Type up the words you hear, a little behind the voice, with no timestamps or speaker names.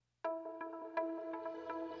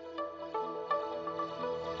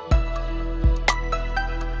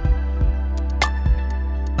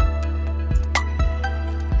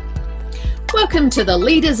Welcome to the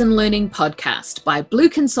Leaders in Learning podcast by Blue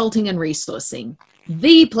Consulting and Resourcing,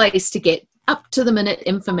 the place to get up-to-the-minute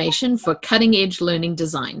information for cutting-edge learning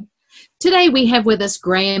design. Today we have with us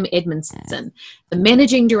Graham Edmondson, the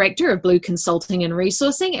Managing Director of Blue Consulting and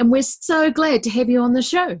Resourcing, and we're so glad to have you on the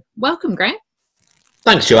show. Welcome, Graham.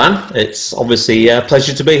 Thanks, Joanne. It's obviously a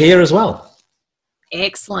pleasure to be here as well.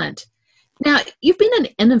 Excellent. Now, you've been an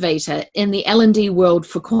innovator in the L&D world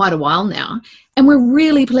for quite a while now, and we're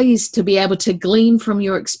really pleased to be able to glean from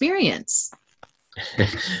your experience.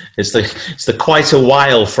 It's the quite a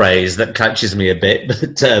while phrase that catches me a bit,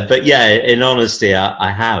 but yeah, in honesty,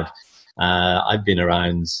 I have. I've been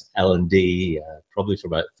around L&D probably for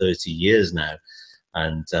about 30 years now.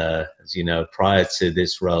 And as you know, prior to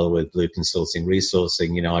this role with Blue Consulting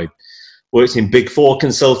Resourcing, I worked in Big Four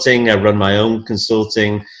consulting. I run my own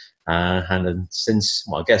consulting. And since,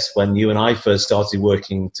 I guess when you and I first started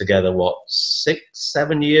working together,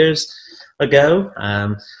 6-7 years ago?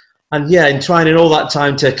 And yeah, in trying in all that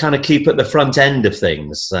time to kind of keep at the front end of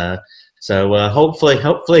things. So hopefully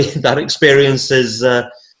that experience is going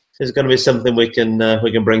to be something we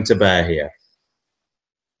can bring to bear here.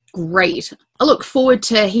 Great. I look forward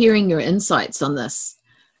to hearing your insights on this.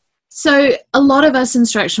 So a lot of us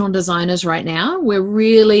instructional designers right now, we're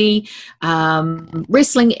really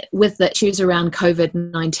wrestling with the issues around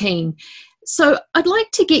COVID-19. So I'd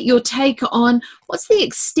like to get your take on what's the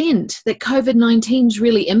extent that COVID-19's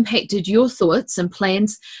really impacted your thoughts and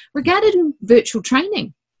plans regarding virtual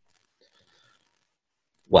training?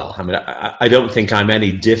 Well, I mean, I don't think I'm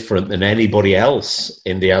any different than anybody else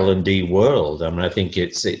in the L&D world. I mean, I think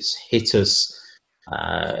it's hit us.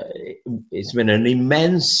 It's been an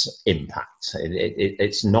immense impact.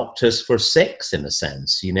 It's knocked us for six in a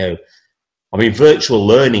sense. I mean, virtual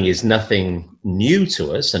learning is nothing new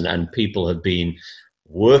to us, and people have been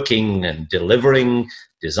working and delivering,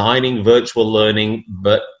 designing virtual learning,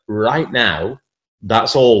 but right now,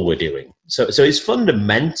 that's all we're doing. So it's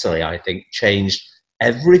fundamentally, I think, changed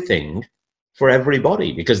everything for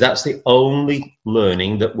everybody, because that's the only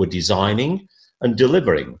learning that we're designing and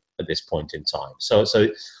delivering at this point in time. So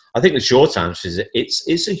I think the short answer is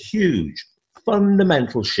it's a huge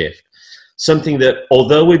fundamental shift, something that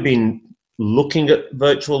although we've been looking at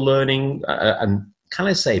virtual learning and can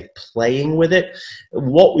I say playing with it,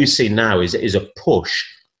 what we see now is a push,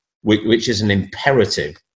 which is an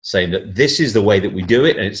imperative, saying that this is the way that we do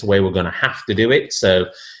it and it's the way we're going to have to do it. So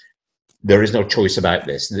there is no choice about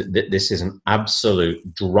this. This is an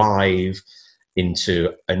absolute drive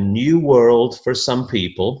into a new world for some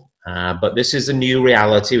people, but this is a new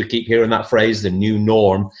reality. We keep hearing that phrase, the new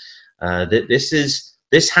norm.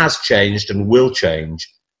 This has changed and will change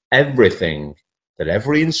everything that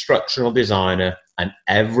every instructional designer and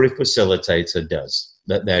every facilitator does.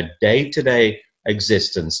 That their day-to-day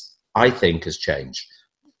existence, I think, has changed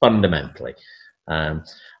fundamentally. And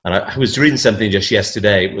I was reading something just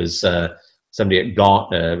yesterday. It was somebody at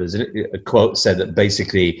Gartner. It was a quote said that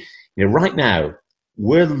basically, right now,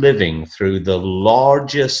 we're living through the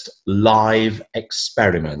largest live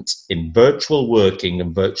experiment in virtual working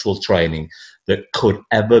and virtual training that could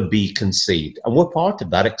ever be conceived. And we're part of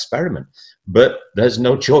that experiment. But there's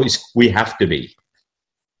no choice. We have to be.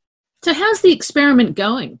 So how's the experiment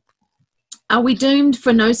going? Are we doomed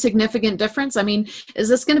for no significant difference? I mean, is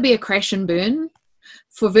this going to be a crash and burn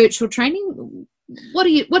for virtual training? What are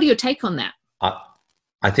your take on that?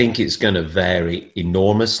 I think it's going to vary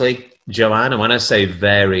enormously, Joanne. And when I say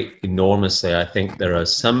vary enormously, I think there are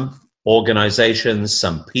some organizations,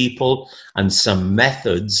 some people, and some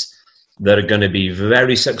methods that are going to be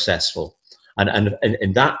very successful. And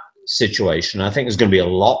in that situation, I think there's going to be a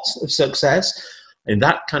lot of success. In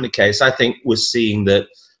that kind of case, I think we're seeing that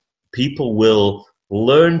people will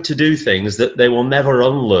learn to do things that they will never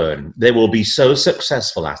unlearn. They will be so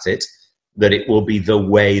successful at it that it will be the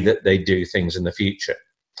way that they do things in the future.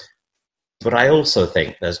 But I also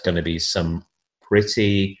think there's going to be some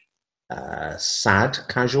pretty sad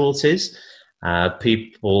casualties.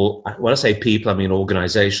 People, when I say people, I mean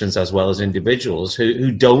organizations as well as individuals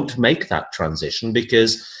who don't make that transition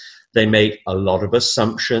because they make a lot of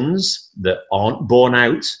assumptions that aren't borne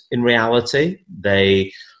out in reality.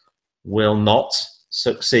 They will not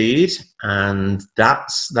succeed, and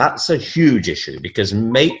that's a huge issue, because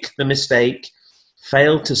make the mistake,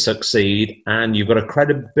 fail to succeed, and you've got a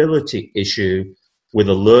credibility issue with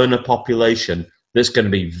a learner population that's going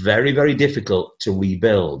to be very, very difficult to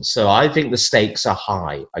rebuild. So I think the stakes are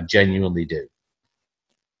high. I genuinely do.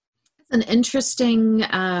 It's an interesting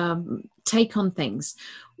take on things.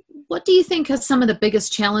 What do you think are some of the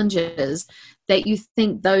biggest challenges that you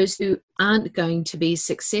think those who aren't going to be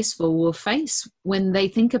successful will face when they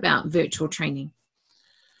think about virtual training?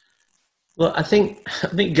 Well, I think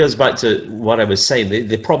it goes back to what I was saying.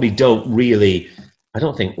 They probably don't really, I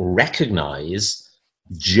don't think, recognize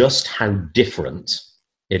just how different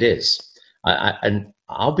it is. And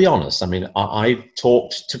I'll be honest, I mean, I've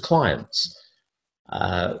talked to clients,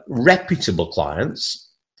 reputable clients,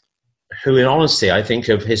 who in honesty I think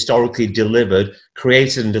have historically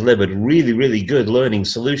created and delivered really, really good learning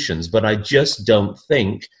solutions, but I just don't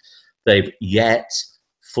think they've yet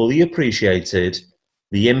fully appreciated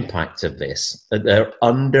the impact of this, that they're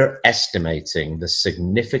underestimating the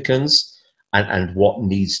significance and what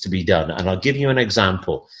needs to be done. And I'll give you an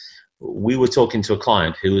example. We were talking to a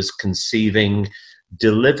client who was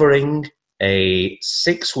delivering a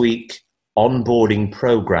 6-week onboarding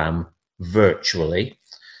program virtually,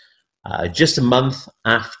 just a month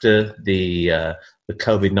after the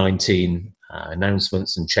COVID-19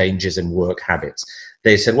 announcements and changes in work habits.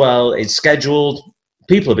 They said, well, it's scheduled,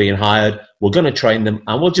 people are being hired, we're going to train them,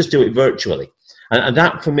 and we'll just do it virtually. And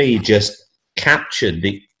that, for me, just captured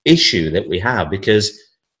the issue that we have, because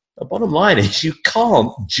the bottom line is you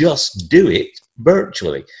can't just do it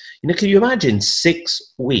virtually. You know, can you imagine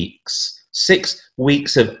 6 weeks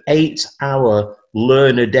of 8-hour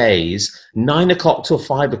learner days, 9 o'clock till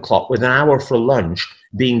 5 o'clock with an hour for lunch,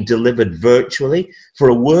 being delivered virtually for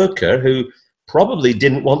a worker who probably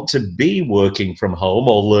didn't want to be working from home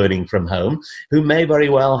or learning from home, who may very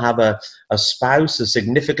well have a spouse, a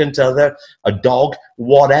significant other, a dog,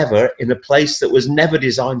 whatever, in a place that was never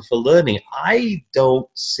designed for learning. I don't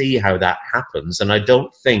see how that happens, and I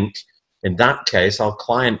don't think in that case our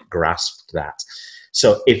client grasped that.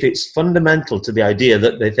 So if it's fundamental to the idea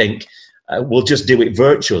that they think we'll just do it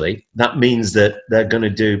virtually, that means that they're going to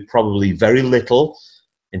do probably very little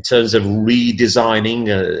in terms of redesigning,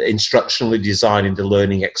 instructionally designing the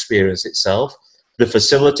learning experience itself. The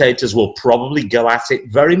facilitators will probably go at it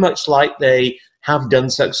very much like they have done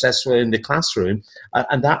successfully in the classroom.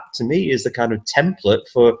 And that, to me, is the kind of template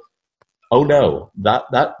for, oh no,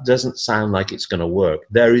 that doesn't sound like it's going to work.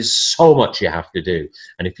 There is so much you have to do.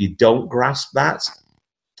 And if you don't grasp that,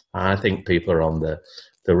 I think people are on the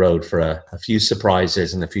road for a few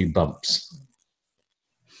surprises and a few bumps.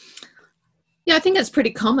 Yeah, I think it's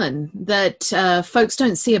pretty common that folks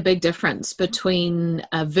don't see a big difference between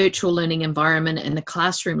a virtual learning environment and a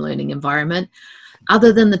classroom learning environment,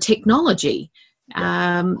 other than the technology.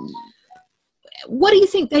 What do you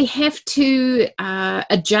think they have to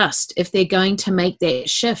adjust if they're going to make that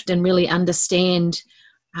shift and really understand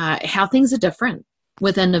how things are different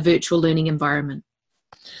within a virtual learning environment?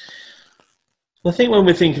 Well, I think when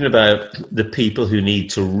we're thinking about the people who need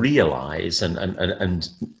to realize and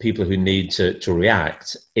people who need to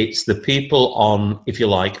react, it's the people on, if you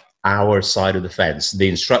like, our side of the fence, the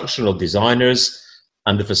instructional designers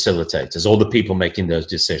and the facilitators, or the people making those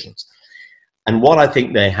decisions. And what I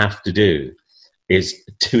think they have to do is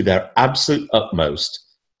do their absolute utmost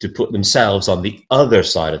to put themselves on the other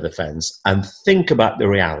side of the fence and think about the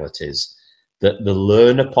realities that the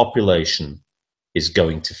learner population is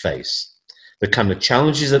going to face, the kind of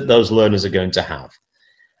challenges that those learners are going to have.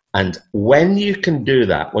 And when you can do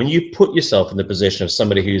that, when you put yourself in the position of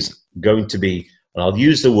somebody who's going to be, and I'll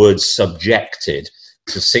use the word subjected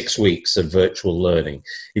to 6 weeks of virtual learning,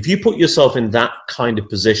 if you put yourself in that kind of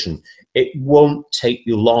position, it won't take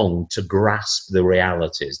you long to grasp the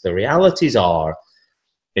realities. The realities are,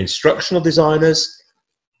 instructional designers,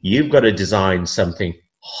 you've got to design something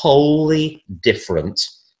wholly different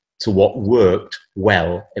to what worked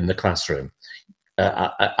well in the classroom.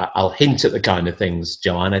 I'll hint at the kind of things,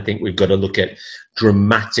 Joanne. I think we've got to look at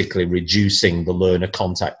dramatically reducing the learner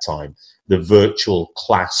contact time, the virtual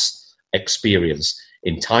class experience.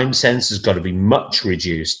 In time sense has got to be much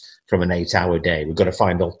reduced from an 8-hour day. We've got to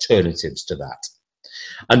find alternatives to that.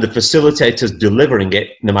 And the facilitators delivering it,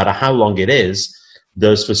 no matter how long it is,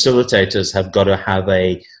 those facilitators have got to have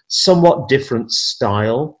a somewhat different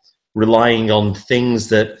style, relying on things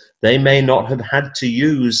that they may not have had to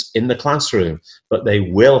use in the classroom, but they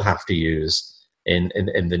will have to use in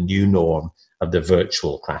the new norm of the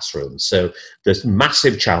virtual classroom. So there's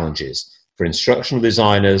massive challenges for instructional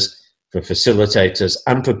designers, for facilitators,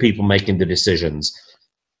 and for people making the decisions.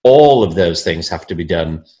 All of those things have to be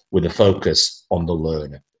done with a focus on the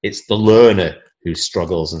learner. It's the learner who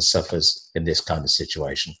struggles and suffers in this kind of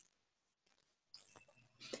situation.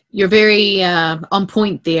 You're very on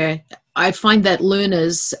point there. I find that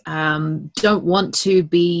learners don't want to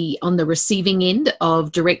be on the receiving end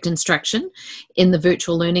of direct instruction in the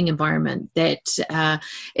virtual learning environment. That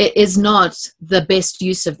it is not the best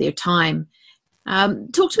use of their time.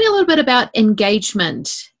 Talk to me a little bit about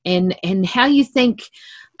engagement and how you think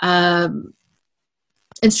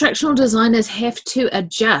instructional designers have to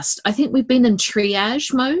adjust. I think we've been in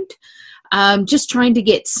triage mode, just trying to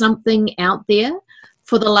get something out there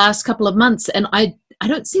for the last couple of months. And I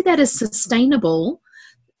don't see that as sustainable.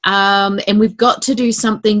 And we've got to do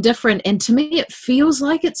something different. And to me, it feels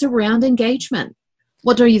like it's around engagement.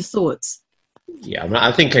 What are your thoughts? Yeah,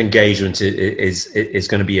 I think engagement is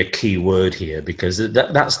going to be a key word here, because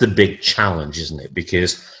that's the big challenge, isn't it?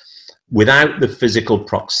 Because without the physical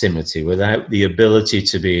proximity, without the ability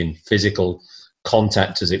to be in physical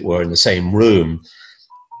contact, as it were, in the same room,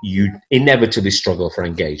 you inevitably struggle for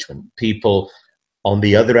engagement. People on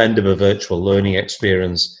the other end of a virtual learning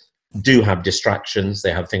experience do have distractions.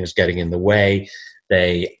 They have things getting in the way.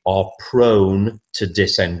 They are prone to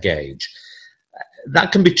disengage.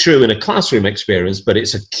 That can be true in a classroom experience, but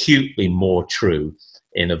it's acutely more true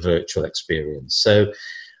in a virtual experience. So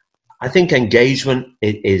I think engagement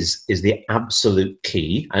is the absolute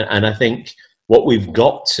key. And I think what we've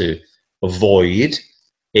got to avoid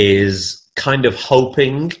is kind of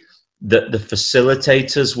hoping that the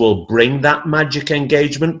facilitators will bring that magic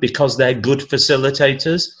engagement because they're good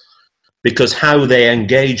facilitators. Because how they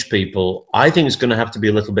engage people, I think, is going to have to be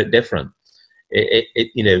a little bit different.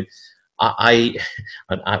 I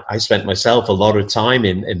spent myself a lot of time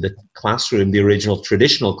in the classroom, the original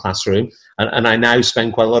traditional classroom, and I now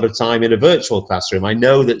spend quite a lot of time in a virtual classroom. I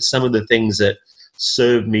know that some of the things that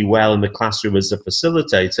served me well in the classroom as a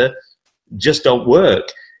facilitator just don't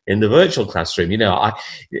work in the virtual classroom.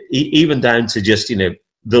 Even down to just,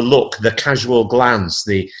 the look, the casual glance,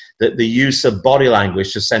 the use of body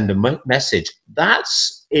language to send a message.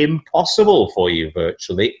 That's impossible for you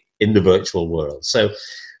virtually in the virtual world. So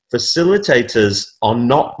facilitators are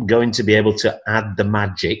not going to be able to add the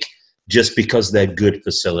magic just because they're good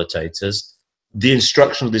facilitators. The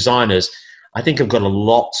instructional designers, I think, have got a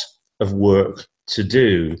lot of work to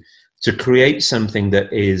do to create something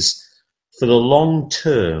that is, for the long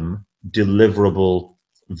term, deliverable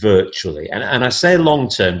virtually. And I say long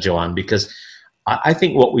term, Joanne, because I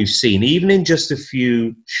think what we've seen, even in just a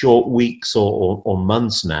few short weeks or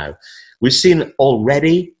months now, we've seen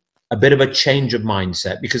already a bit of a change of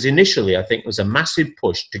mindset, because initially I think there was a massive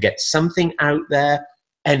push to get something out there,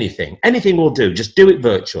 anything will do, just do it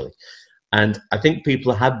virtually. And I think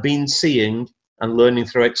people have been seeing and learning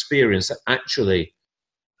through experience that actually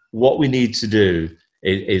what we need to do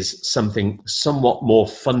is something somewhat more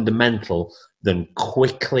fundamental than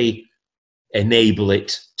quickly enable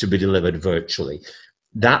it to be delivered virtually.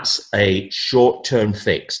 That's a short-term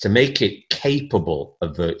fix to make it capable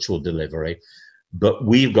of virtual delivery. But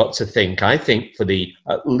we've got to think, I think, for the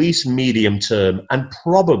at least medium term and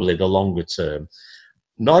probably the longer term,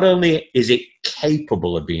 not only is it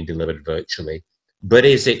capable of being delivered virtually, but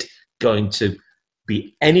is it going to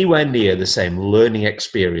be anywhere near the same learning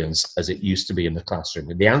experience as it used to be in the classroom?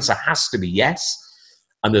 And the answer has to be yes.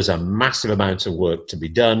 And there's a massive amount of work to be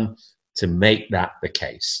done to make that the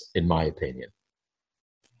case, in my opinion.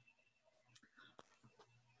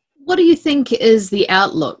 What do you think is the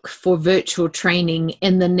outlook for virtual training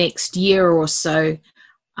in the next year or so?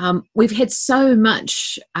 We've had so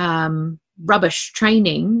much rubbish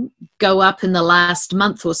training go up in the last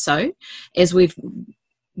month or so as we've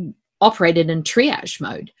operated in triage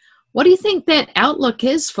mode. What do you think that outlook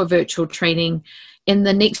is for virtual training in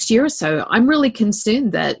the next year or so? I'm really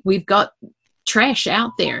concerned that we've got trash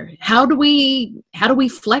out there. How do we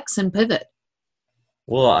flex and pivot?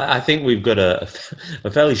 Well, I think we've got a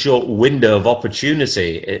fairly short window of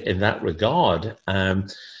opportunity in that regard.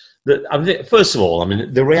 First of all,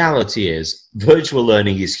 the reality is virtual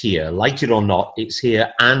learning is here. Like it or not, it's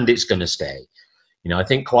here and it's going to stay. I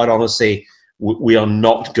think, quite honestly, we are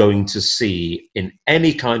not going to see in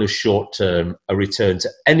any kind of short term a return to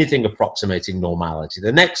anything approximating normality.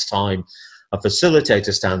 The next time a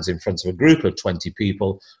facilitator stands in front of a group of 20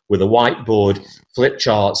 people with a whiteboard, flip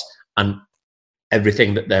charts, and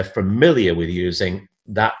everything that they're familiar with using,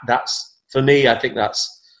 that's, for me, I think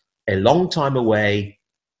that's a long time away,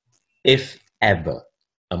 if ever.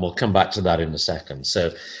 And we'll come back to that in a second.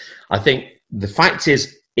 So I think the fact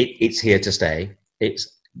is it's here to stay.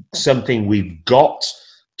 It's something we've got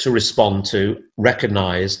to respond to,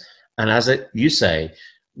 recognize. And as you say,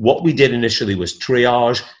 what we did initially was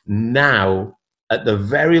triage. Now, at the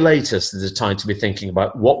very latest, there's a time to be thinking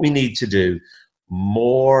about what we need to do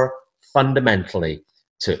more fundamentally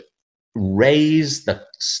to raise the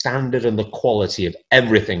standard and the quality of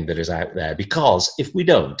everything that is out there. Because if we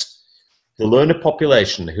don't, the learner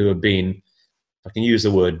population who have been, if I can use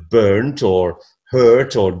the word, burnt or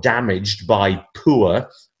hurt or damaged by poor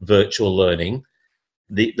virtual learning,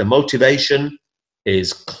 the motivation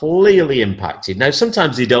is clearly impacted. Now,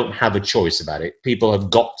 sometimes they don't have a choice about it. People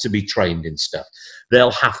have got to be trained in stuff.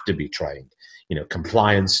 They'll have to be trained,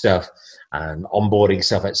 compliance stuff and onboarding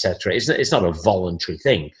stuff, etc. It's not a voluntary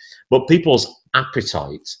thing, but people's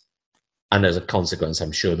appetite, and as a consequence,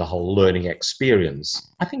 I'm sure the whole learning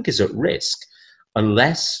experience, I think, is at risk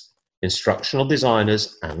unless instructional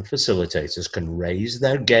designers and facilitators can raise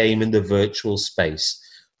their game in the virtual space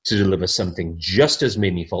to deliver something just as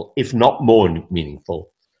meaningful, if not more meaningful,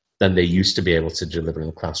 than they used to be able to deliver in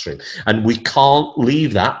the classroom. And we can't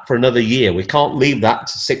leave that for another year. We can't leave that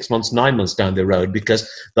to 6 months, 9 months down the road, because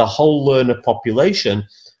the whole learner population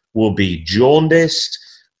will be jaundiced,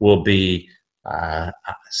 will be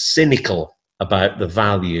cynical about the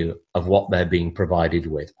value of what they're being provided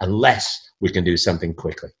with, unless we can do something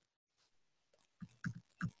quickly.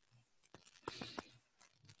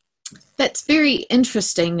 That's very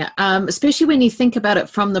interesting, especially when you think about it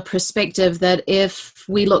from the perspective that if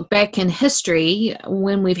we look back in history,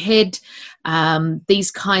 when we've had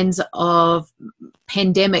these kinds of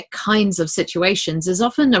pandemic kinds of situations, there's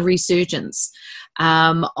often a resurgence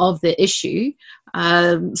of the issue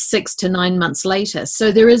 6 to 9 months later.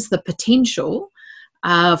 So there is the potential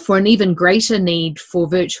for an even greater need for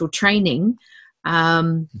virtual training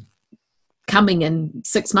coming in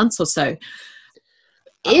 6 months or so.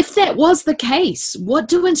 If that was the case, what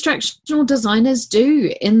do instructional designers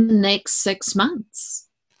do in the next 6 months?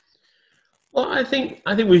 Well, I think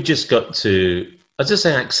we've just got to, as I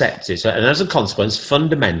say, accept it, and as a consequence,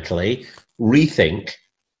 fundamentally rethink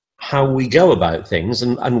how we go about things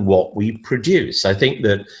and what we produce. I think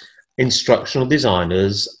that instructional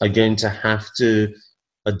designers are going to have to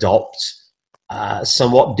adopt a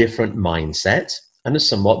somewhat different mindset and a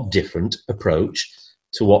somewhat different approach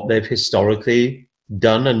to what they've historically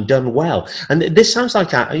done and done well. And this sounds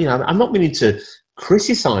like, I'm not meaning to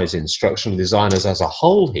criticize instructional designers as a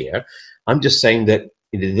whole here. I'm just saying that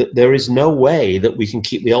there is no way that we can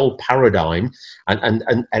keep the old paradigm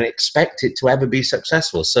and expect it to ever be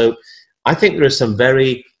successful. So I think there are some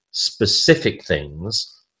very specific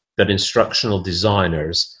things that instructional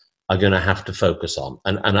designers are going to have to focus on.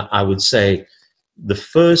 And I would say the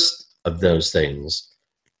first of those things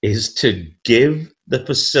is to give the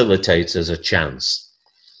facilitators a chance.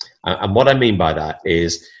 And what I mean by that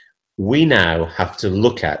is we now have to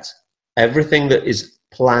look at everything that is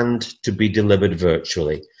planned to be delivered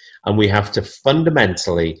virtually, and we have to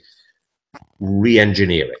fundamentally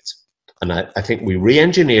re-engineer it. And I think we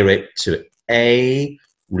re-engineer it to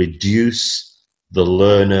reduce the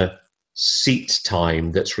learner seat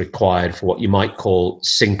time that's required for what you might call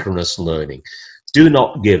synchronous learning. Do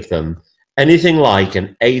not give them anything like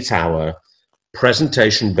an 8-hour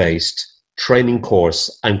presentation-based training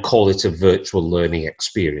course and call it a virtual learning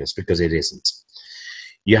experience, because it isn't.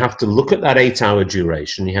 You have to look at that 8-hour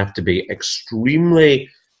duration. You have to be extremely,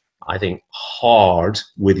 I think, hard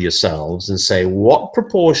with yourselves and say what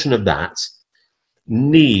proportion of that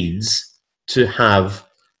needs to have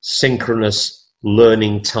synchronous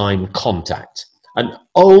learning time contact. And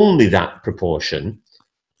only that proportion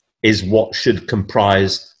is what should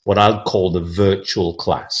comprise what I'll call the virtual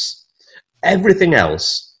class. Everything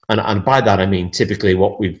else, and by that I mean typically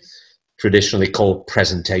what we've traditionally called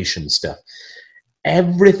presentation stuff,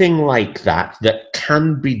 everything like that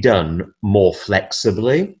can be done more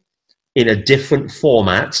flexibly in a different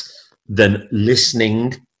format than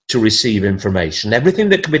listening to receive information. Everything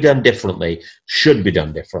that can be done differently should be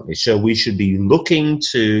done differently. So we should be looking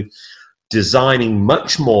to designing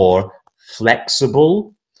much more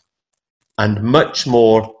flexible and much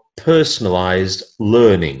more personalized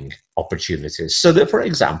learning opportunities. So that, for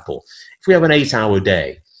example, if we have an 8-hour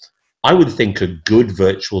day, I would think a good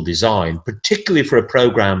virtual design, particularly for a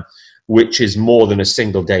program which is more than a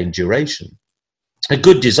single day in duration, a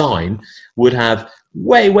good design would have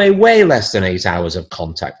way, way, way less than 8 hours of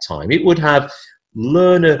contact time. It would have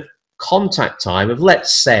learner contact time of,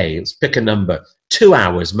 let's pick a number, 2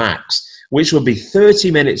 hours max, which would be 30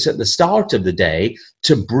 minutes at the start of the day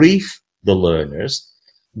to brief the learners,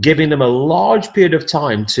 giving them a large period of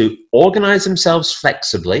time to organize themselves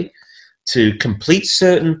flexibly, to complete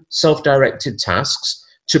certain self-directed tasks,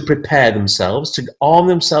 to prepare themselves, to arm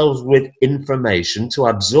themselves with information, to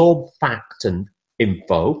absorb fact and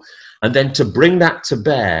info, and then to bring that to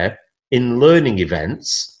bear in learning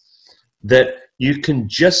events that you can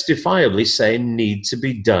justifiably say need to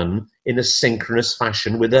be done in a synchronous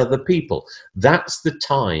fashion with other people. That's the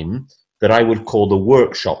time that I would call the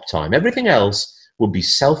workshop time. Everything else would be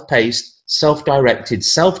self-paced, self-directed,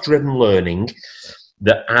 self-driven learning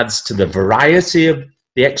that adds to the variety of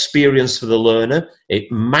the experience for the learner.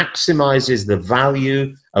 It maximizes the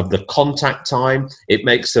value of the contact time. It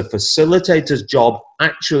makes the facilitator's job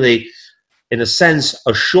actually, in a sense,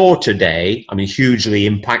 a shorter day. I mean, hugely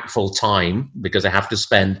impactful time, because they have to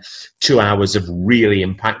spend 2 hours of really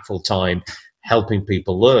impactful time helping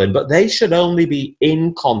people learn. But they should only be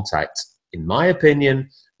in contact, in my opinion,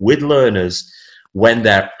 with learners when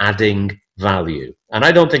they're adding value. And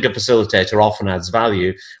I don't think a facilitator often adds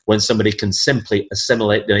value when somebody can simply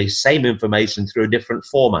assimilate the same information through a different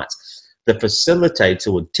format. The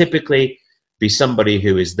facilitator would typically be somebody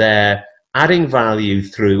who is there adding value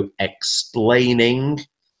through explaining,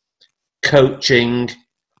 coaching,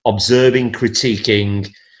 observing, critiquing,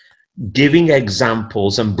 giving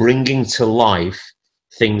examples, and bringing to life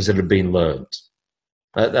things that have been learned.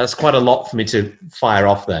 That's quite a lot for me to fire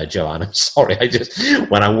off there, Joanne. I'm sorry.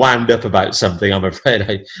 When I wound up about something, I'm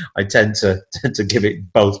afraid I tend to give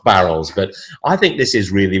it both barrels. But I think this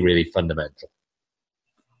is really, really fundamental.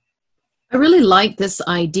 I really like this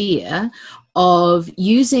idea of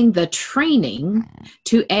using the training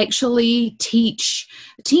to actually teach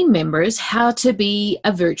team members how to be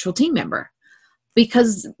a virtual team member.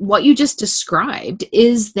 Because what you just described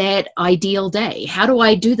is that ideal day. How do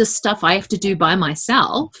I do the stuff I have to do by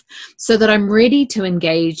myself so that I'm ready to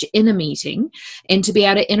engage in a meeting and to be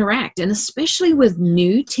able to interact? And especially with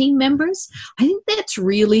new team members, I think that's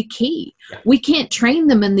really key. We can't train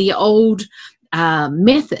them in the old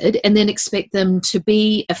method and then expect them to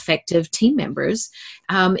be effective team members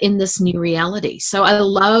in this new reality. So I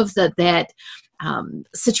love that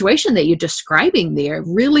situation that you're describing there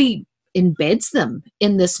really embeds them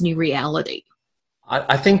in this new reality.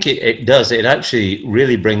 I think it does. It actually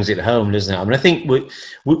really brings it home, doesn't it? I mean, I think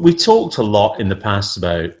we talked a lot in the past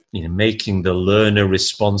about, making the learner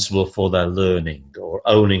responsible for their learning, or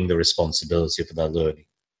owning the responsibility for their learning.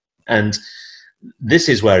 And this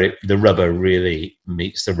is where the rubber really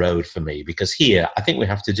meets the road for me, because here I think we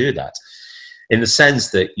have to do that in the sense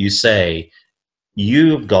that you say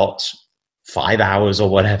you've got 5 hours or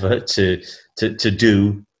whatever to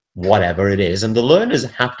do whatever it is, and the learners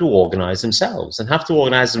have to organize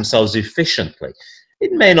themselves efficiently.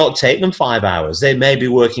 It may not take them 5 hours. They may be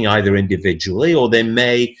working either individually, or they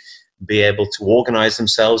may be able to organize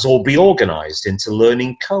themselves or be organized into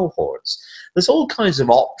learning cohorts. There's all kinds of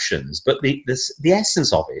options, but the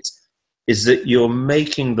essence of it is that you're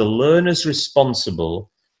making the learners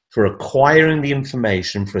responsible for acquiring the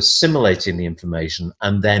information, for assimilating the information,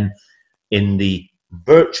 and then in the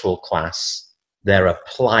virtual class, they're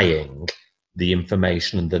applying the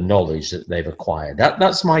information and the knowledge that they've acquired.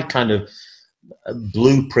 That's my kind of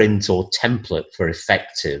blueprint or template for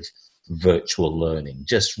effective virtual learning,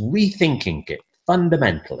 just rethinking it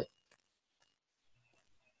fundamentally.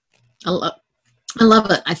 I love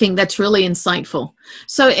it. I think that's really insightful.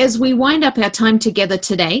 So as we wind up our time together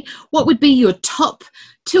today, what would be your top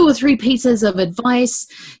 2 or 3 pieces of advice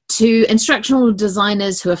to instructional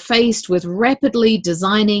designers who are faced with rapidly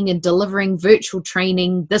designing and delivering virtual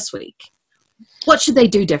training this week? What should they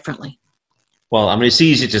do differently? Well, I mean, it's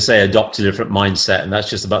easy to say adopt a different mindset, and that's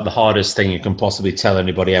just about the hardest thing you can possibly tell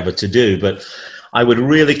anybody ever to do. But I would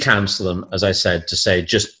really counsel them, as I said, to say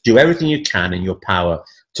just do everything you can in your power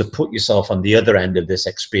to put yourself on the other end of this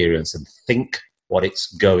experience and think what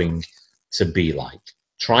it's going to be like.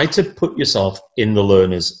 Try to put yourself in the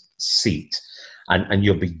learner's seat, and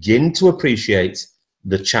you'll begin to appreciate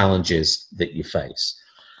the challenges that you face.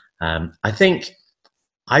 I think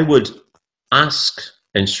I would ask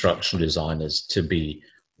instructional designers to be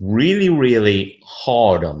really, really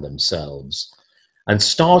hard on themselves, and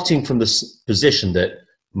starting from the position that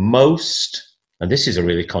most, and this is a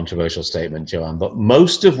really controversial statement, Joanne, but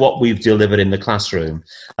most of what we've delivered in the classroom,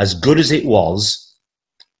 as good as it was,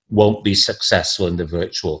 won't be successful in the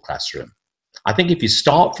virtual classroom. I think if you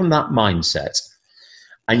start from that mindset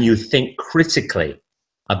and you think critically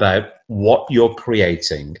about what you're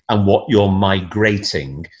creating and what you're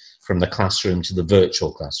migrating from the classroom to the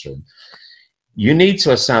virtual classroom, you need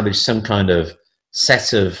to establish some kind of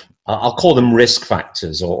set of, I'll call them risk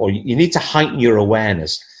factors, or you need to heighten your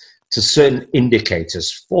awareness to certain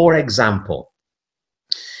indicators. For example,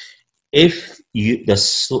 if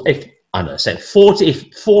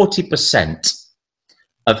 40%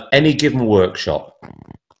 of any given workshop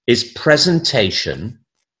is presentation,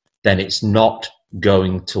 then it's not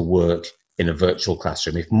going to work in a virtual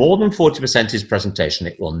classroom. If more than 40% is presentation,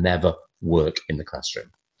 it will never work in the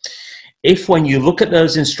classroom. If when you look at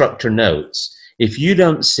those instructor notes, if you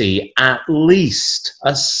don't see at least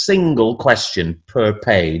a single question per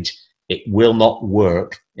page, it will not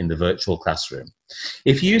work in the virtual classroom.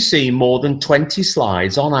 If you see more than 20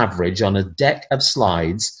 slides on average on a deck of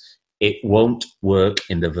slides, it won't work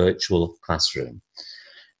in the virtual classroom.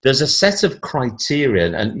 There's a set of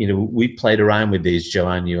criteria, and we played around with these,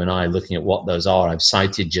 Joanne, you and I, looking at what those are. I've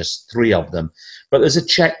cited just 3 of them, but there's a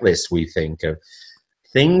checklist, we think, of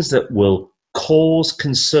things that will cause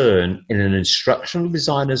concern in an instructional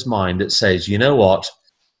designer's mind that says, you know what,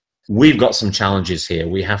 we've got some challenges here.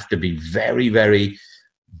 We have to be very, very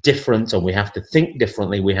different, and we have to think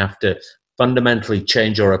differently. We have to fundamentally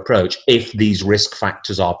change our approach if these risk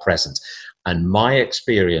factors are present. And my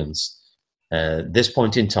experience this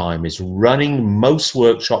point in time is running most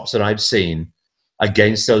workshops that I've seen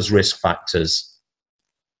against those risk factors.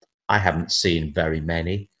 I haven't seen very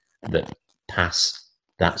many that pass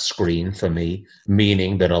that screen for me,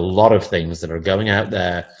 meaning that a lot of things that are going out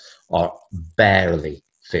there are barely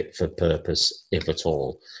fit for purpose, if at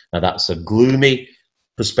all. Now, that's a gloomy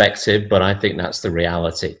perspective, but I think that's the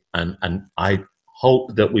reality. And I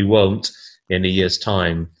hope that we won't, in a year's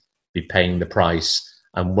time, be paying the price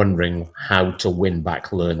and wondering how to win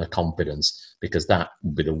back learner confidence, because that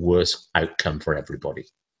would be the worst outcome for everybody.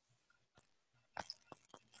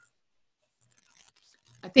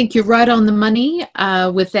 I think you're right on the money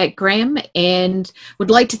with that, Graham, and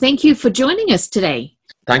would like to thank you for joining us today.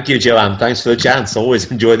 Thank you, Joanne. Thanks for the chance.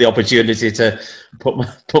 Always enjoy the opportunity to put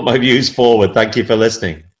my views forward. Thank you for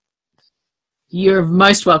listening. You're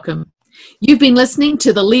most welcome. You've been listening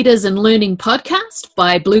to the Leaders in Learning podcast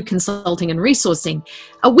by Blue Consulting and Resourcing,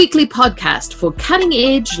 a weekly podcast for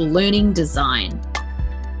cutting-edge learning design.